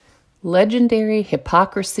legendary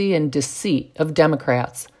hypocrisy and deceit of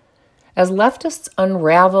Democrats. As leftists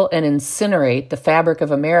unravel and incinerate the fabric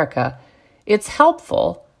of America, it's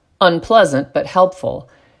helpful, unpleasant but helpful,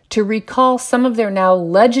 to recall some of their now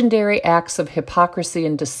legendary acts of hypocrisy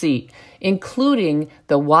and deceit, including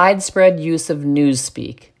the widespread use of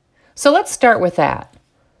newspeak. So let's start with that.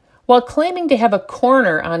 While claiming to have a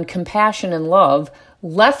corner on compassion and love,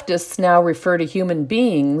 leftists now refer to human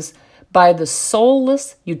beings by the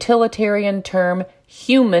soulless utilitarian term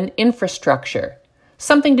human infrastructure,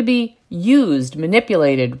 something to be used,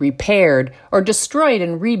 manipulated, repaired, or destroyed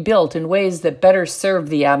and rebuilt in ways that better serve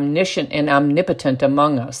the omniscient and omnipotent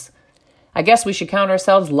among us. I guess we should count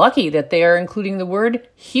ourselves lucky that they are including the word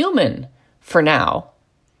human for now.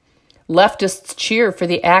 Leftists cheer for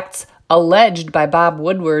the acts alleged by Bob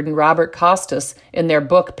Woodward and Robert Costas in their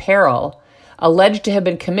book Peril, alleged to have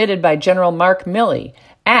been committed by General Mark Milley,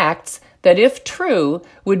 acts that, if true,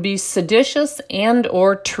 would be seditious and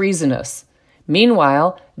or treasonous.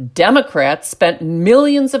 Meanwhile, Democrats spent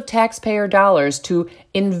millions of taxpayer dollars to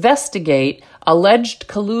investigate alleged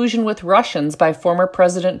collusion with Russians by former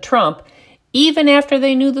President Trump, even after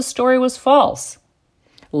they knew the story was false.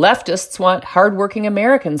 Leftists want hardworking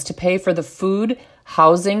Americans to pay for the food,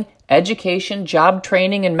 housing, education, job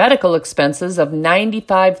training, and medical expenses of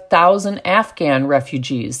 95,000 Afghan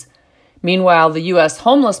refugees. Meanwhile, the U.S.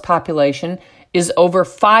 homeless population is over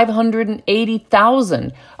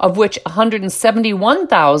 580,000, of which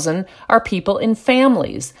 171,000 are people in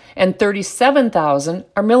families, and 37,000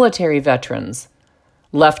 are military veterans.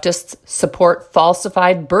 Leftists support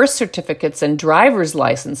falsified birth certificates and driver's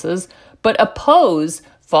licenses, but oppose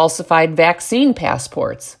falsified vaccine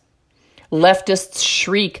passports. Leftists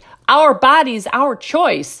shriek, "Our bodies, our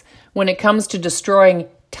choice," when it comes to destroying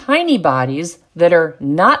tiny bodies that are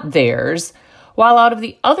not theirs, while out of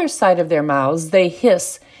the other side of their mouths they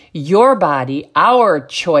hiss, "Your body, our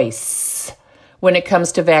choice," when it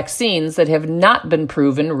comes to vaccines that have not been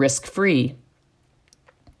proven risk-free.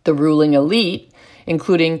 The ruling elite,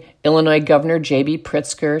 including Illinois Governor J.B.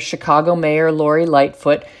 Pritzker, Chicago Mayor Lori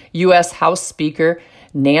Lightfoot, U.S. House Speaker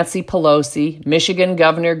Nancy Pelosi, Michigan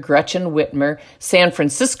Governor Gretchen Whitmer, San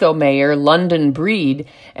Francisco Mayor London Breed,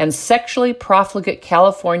 and sexually profligate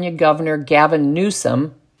California Governor Gavin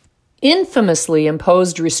Newsom, infamously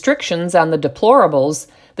imposed restrictions on the deplorables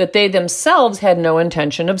that they themselves had no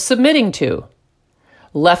intention of submitting to.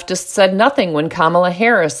 Leftists said nothing when Kamala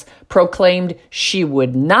Harris proclaimed she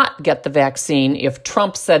would not get the vaccine if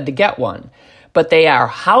Trump said to get one, but they are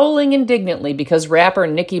howling indignantly because rapper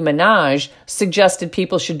Nicki Minaj suggested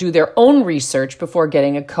people should do their own research before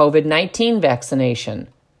getting a COVID-19 vaccination.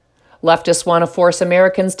 Leftists want to force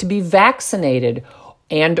Americans to be vaccinated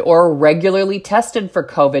and or regularly tested for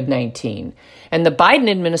COVID-19. And the Biden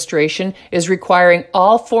administration is requiring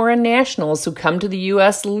all foreign nationals who come to the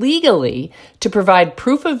U.S. legally to provide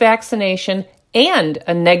proof of vaccination and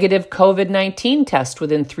a negative COVID-19 test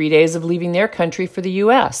within 3 days of leaving their country for the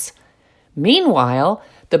U.S. Meanwhile,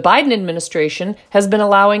 the Biden administration has been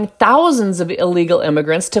allowing thousands of illegal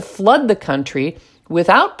immigrants to flood the country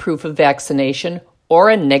without proof of vaccination or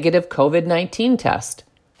a negative COVID-19 test.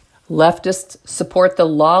 Leftists support the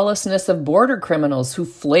lawlessness of border criminals who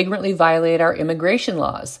flagrantly violate our immigration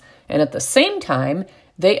laws, and at the same time,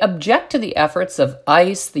 they object to the efforts of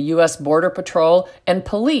ICE, the U.S. Border Patrol, and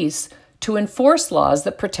police to enforce laws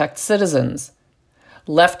that protect citizens.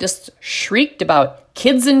 Leftists shrieked about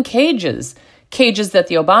kids in cages, cages that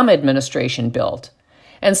the Obama administration built,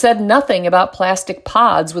 and said nothing about plastic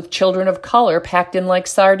pods with children of color packed in like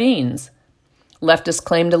sardines. Leftists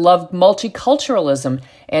claim to love multiculturalism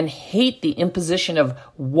and hate the imposition of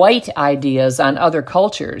white ideas on other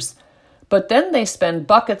cultures. But then they spend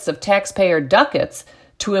buckets of taxpayer ducats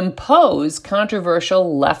to impose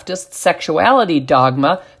controversial leftist sexuality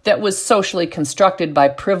dogma that was socially constructed by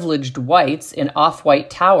privileged whites in off-white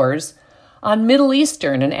towers on Middle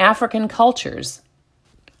Eastern and African cultures.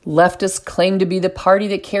 Leftists claim to be the party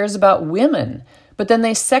that cares about women, but then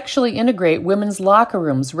they sexually integrate women's locker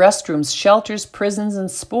rooms, restrooms, shelters, prisons,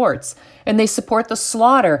 and sports, and they support the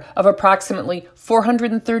slaughter of approximately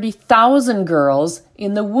 430,000 girls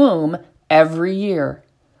in the womb every year.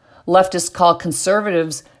 Leftists call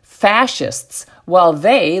conservatives fascists, while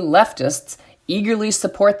they, leftists, eagerly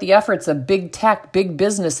support the efforts of big tech, big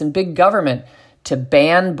business, and big government to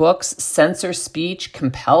ban books, censor speech,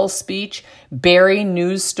 compel speech, bury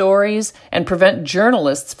news stories, and prevent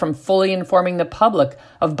journalists from fully informing the public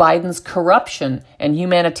of Biden's corruption and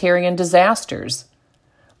humanitarian disasters.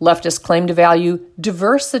 Leftists claim to value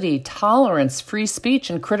diversity, tolerance, free speech,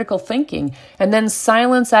 and critical thinking, and then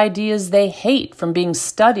silence ideas they hate from being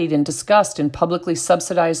studied and discussed in publicly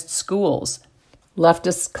subsidized schools.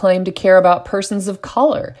 Leftists claim to care about persons of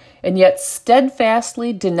color, and yet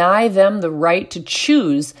steadfastly deny them the right to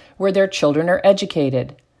choose where their children are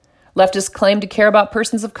educated. Leftists claim to care about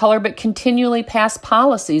persons of color but continually pass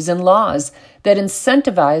policies and laws that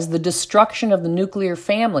incentivize the destruction of the nuclear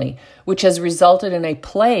family, which has resulted in a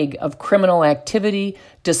plague of criminal activity,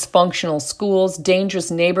 dysfunctional schools, dangerous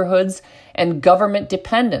neighborhoods, and government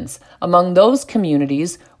dependence among those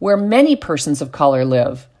communities where many persons of color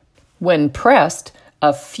live. When pressed,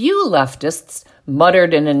 a few leftists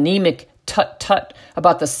muttered an anemic tut-tut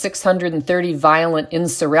about the 630 violent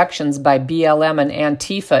insurrections by BLM and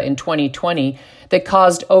Antifa in 2020 that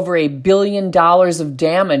caused over $1 billion of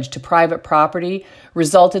damage to private property,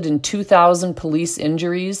 resulted in 2,000 police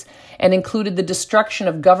injuries, and included the destruction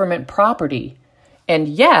of government property. And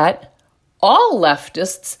yet, all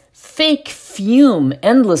leftists fake fume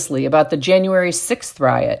endlessly about the January 6th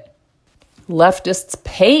riot. Leftists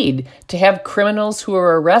paid to have criminals who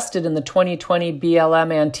were arrested in the 2020 BLM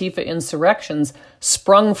Antifa insurrections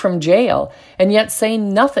sprung from jail, and yet say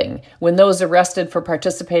nothing when those arrested for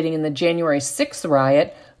participating in the January 6th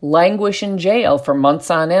riot languish in jail for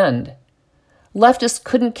months on end. Leftists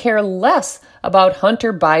couldn't care less about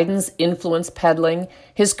Hunter Biden's influence peddling,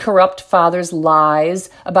 his corrupt father's lies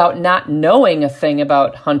about not knowing a thing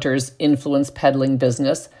about Hunter's influence peddling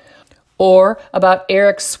business, or about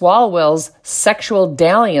Eric Swalwell's sexual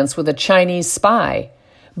dalliance with a Chinese spy.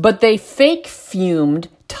 But they fake fumed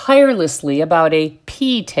tirelessly about a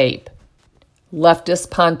P-tape. Leftists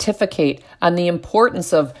pontificate on the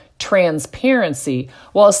importance of transparency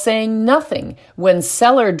while saying nothing when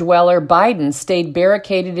cellar dweller Biden stayed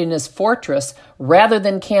barricaded in his fortress rather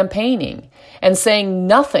than campaigning, and saying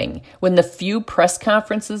nothing when the few press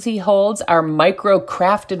conferences he holds are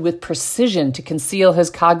micro-crafted with precision to conceal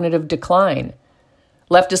his cognitive decline.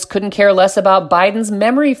 Leftists couldn't care less about Biden's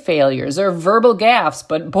memory failures or verbal gaffes,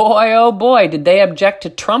 but boy, oh boy, did they object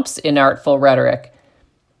to Trump's inartful rhetoric.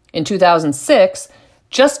 In 2006,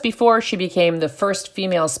 just before she became the first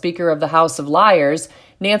female Speaker of the House of Liars,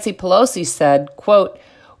 Nancy Pelosi said, quote,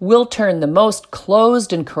 "We'll turn the most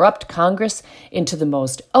closed and corrupt Congress into the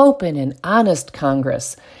most open and honest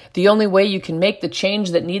Congress. The only way you can make the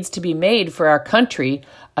change that needs to be made for our country,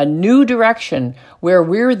 a new direction where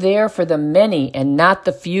we're there for the many and not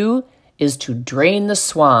the few, is to drain the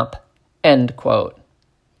swamp." End quote.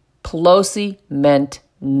 Pelosi meant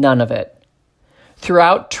none of it.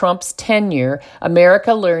 Throughout Trump's tenure,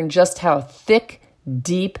 America learned just how thick,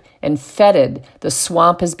 deep, and fetid the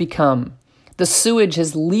swamp has become. The sewage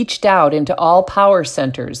has leached out into all power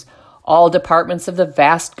centers, all departments of the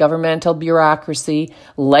vast governmental bureaucracy,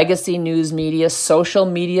 legacy news media, social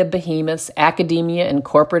media behemoths, academia, and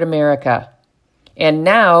corporate America. And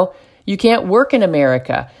now, you can't work in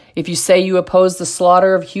America if you say you oppose the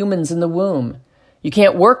slaughter of humans in the womb. You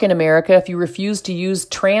can't work in America if you refuse to use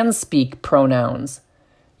trans-speak pronouns.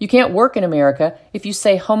 You can't work in America if you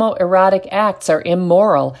say homoerotic acts are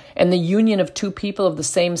immoral and the union of two people of the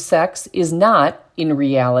same sex is not, in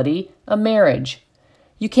reality, a marriage.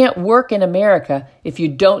 You can't work in America if you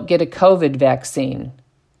don't get a COVID vaccine.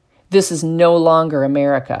 This is no longer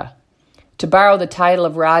America. To borrow the title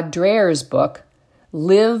of Rod Dreher's book,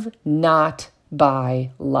 Live Not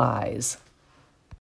by Lies.